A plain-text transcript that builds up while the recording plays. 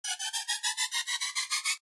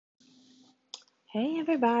Hey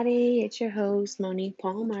everybody, it's your host Monique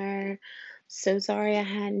Palmer. So sorry I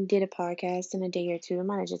hadn't did a podcast in a day or two. It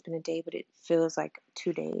might have just been a day, but it feels like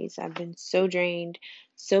 2 days. I've been so drained,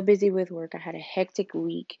 so busy with work. I had a hectic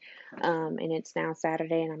week, and it's now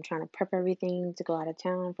Saturday, and I'm trying to prep everything to go out of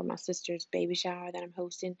town for my sister's baby shower that I'm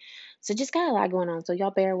hosting. So just got a lot going on. So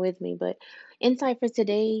y'all bear with me. But insight for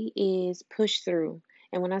today is push through.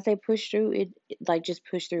 And when I say push through, like just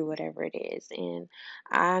push through whatever it is. And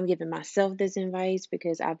I'm giving myself this advice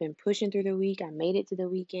because I've been pushing through the week. I made it to the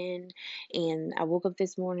weekend and I woke up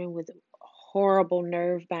this morning with horrible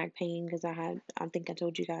nerve back pain because I think I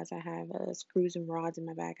told you guys I have screws and rods in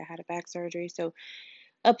my back. I had a back surgery. So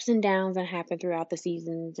ups and downs that happen throughout the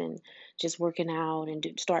seasons and just working out and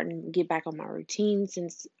starting to get back on my routine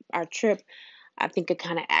since our trip. I think it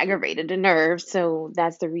kind of aggravated the nerves. So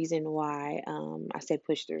that's the reason why I say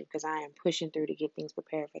push through because I am pushing through to get things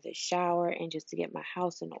prepared for this shower and just to get my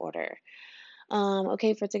house in order.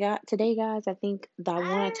 Okay, for today, guys, I think that I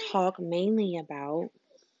want to talk mainly about.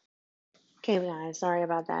 Okay, guys, sorry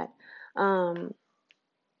about that. Um,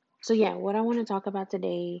 so yeah, what I want to talk about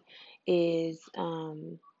today is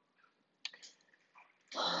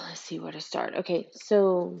let's see where to start. Okay,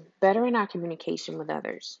 so better in our communication with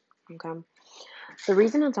others. Okay. The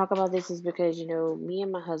reason I talk about this is because, me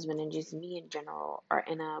and my husband and just me in general are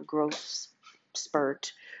in a growth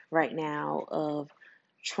spurt right now of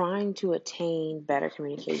trying to attain better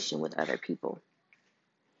communication with other people.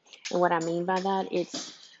 And what I mean by that,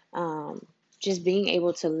 it's just being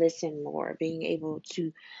able to listen more, being able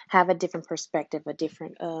to have a different perspective, a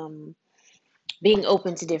different, being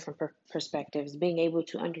open to different perspectives, being able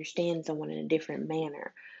to understand someone in a different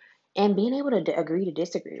manner and being able to agree to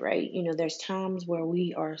disagree, right? There's times where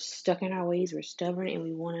we are stuck in our ways, we're stubborn, and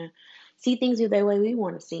we want to see things the way we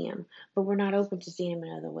want to see them, but we're not open to seeing them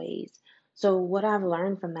in other ways. So, what I've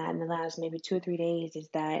learned from that in the last maybe 2 or 3 days is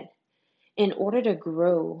that in order to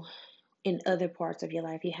grow in other parts of your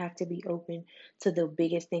life, you have to be open to the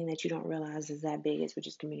biggest thing that you don't realize is that biggest, which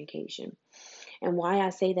is communication. And why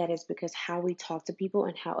I say that is because how we talk to people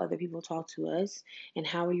and how other people talk to us and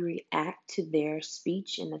how we react to their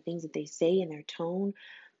speech and the things that they say and their tone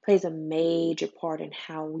plays a major part in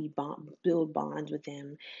how we build bonds with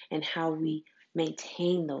them and how we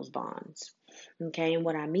maintain those bonds. Okay, and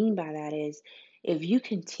what I mean by that is if you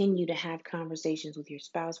continue to have conversations with your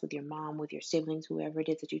spouse, with your mom, with your siblings, whoever it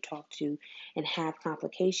is that you talk to, and have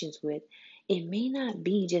complications with, it may not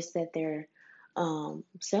be just that they're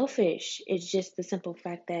selfish. It's just the simple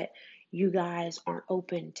fact that you guys aren't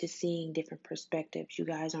open to seeing different perspectives. You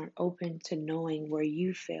guys aren't open to knowing where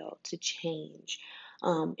you fail to change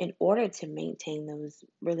in order to maintain those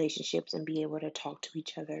relationships and be able to talk to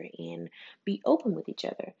each other and be open with each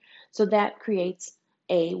other. So that creates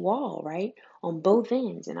a wall, right? On both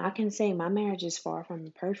ends. And I can say my marriage is far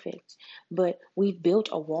from perfect, but we've built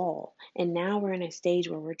a wall. And now we're in a stage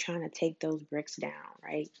where we're trying to take those bricks down,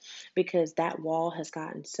 right? Because that wall has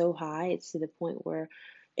gotten so high, it's to the point where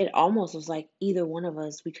it almost was like either one of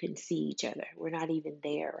us, we couldn't see each other. We're not even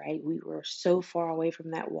there, right? We were so far away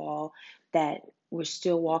from that wall that we're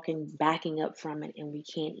still walking, backing up from it, and we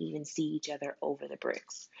can't even see each other over the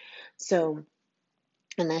bricks. So,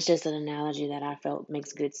 and that's just an analogy that I felt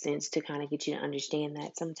makes good sense to kind of get you to understand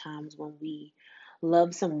that sometimes when we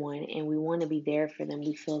love someone and we want to be there for them,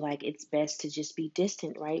 we feel like it's best to just be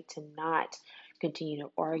distant, right? To not continue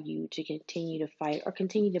to argue, to continue to fight, or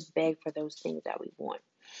continue to beg for those things that we want.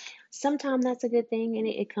 Sometimes that's a good thing and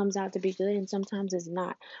it comes out to be good, and sometimes it's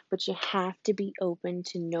not. But you have to be open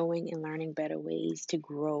to knowing and learning better ways to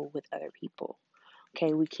grow with other people.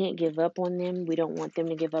 Okay, we can't give up on them. We don't want them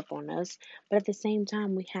to give up on us. But at the same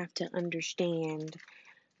time, we have to understand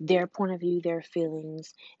their point of view, their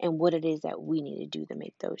feelings, and what it is that we need to do to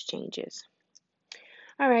make those changes.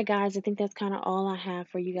 All right, guys, I think that's kind of all I have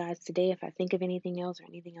for you guys today. If I think of anything else or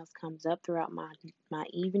anything else comes up throughout my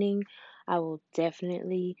evening, I will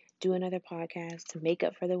definitely do another podcast to make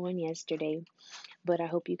up for the one yesterday. But I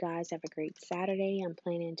hope you guys have a great Saturday. I'm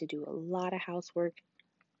planning to do a lot of housework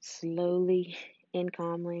slowly and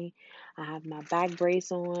calmly. I have my back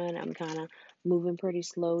brace on. I'm kind of moving pretty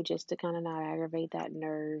slow just to kind of not aggravate that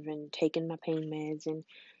nerve and taking my pain meds and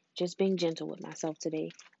just being gentle with myself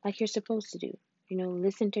today, like you're supposed to do.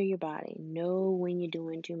 Listen to your body. Know when you're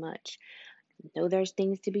doing too much. Know there's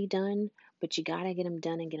things to be done, but you got to get them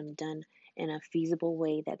done and get them done in a feasible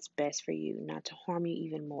way that's best for you, not to harm you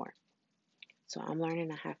even more. So I'm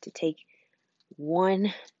learning I have to take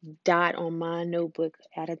one dot on my notebook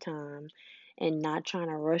at a time and not trying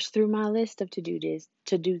to rush through my list of to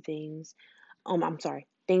do things. I'm sorry,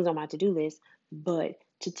 things on my to do list, but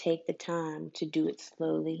to take the time to do it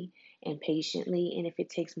slowly and patiently. And if it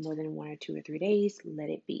takes more than 1 or 2 or 3 days, let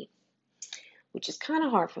it be, which is kind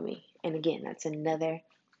of hard for me. And again, that's another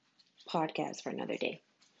podcast for another day.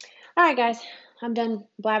 All right, guys, I'm done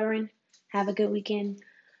blabbering. Have a good weekend.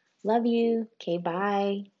 Love you. Okay,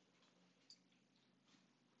 bye.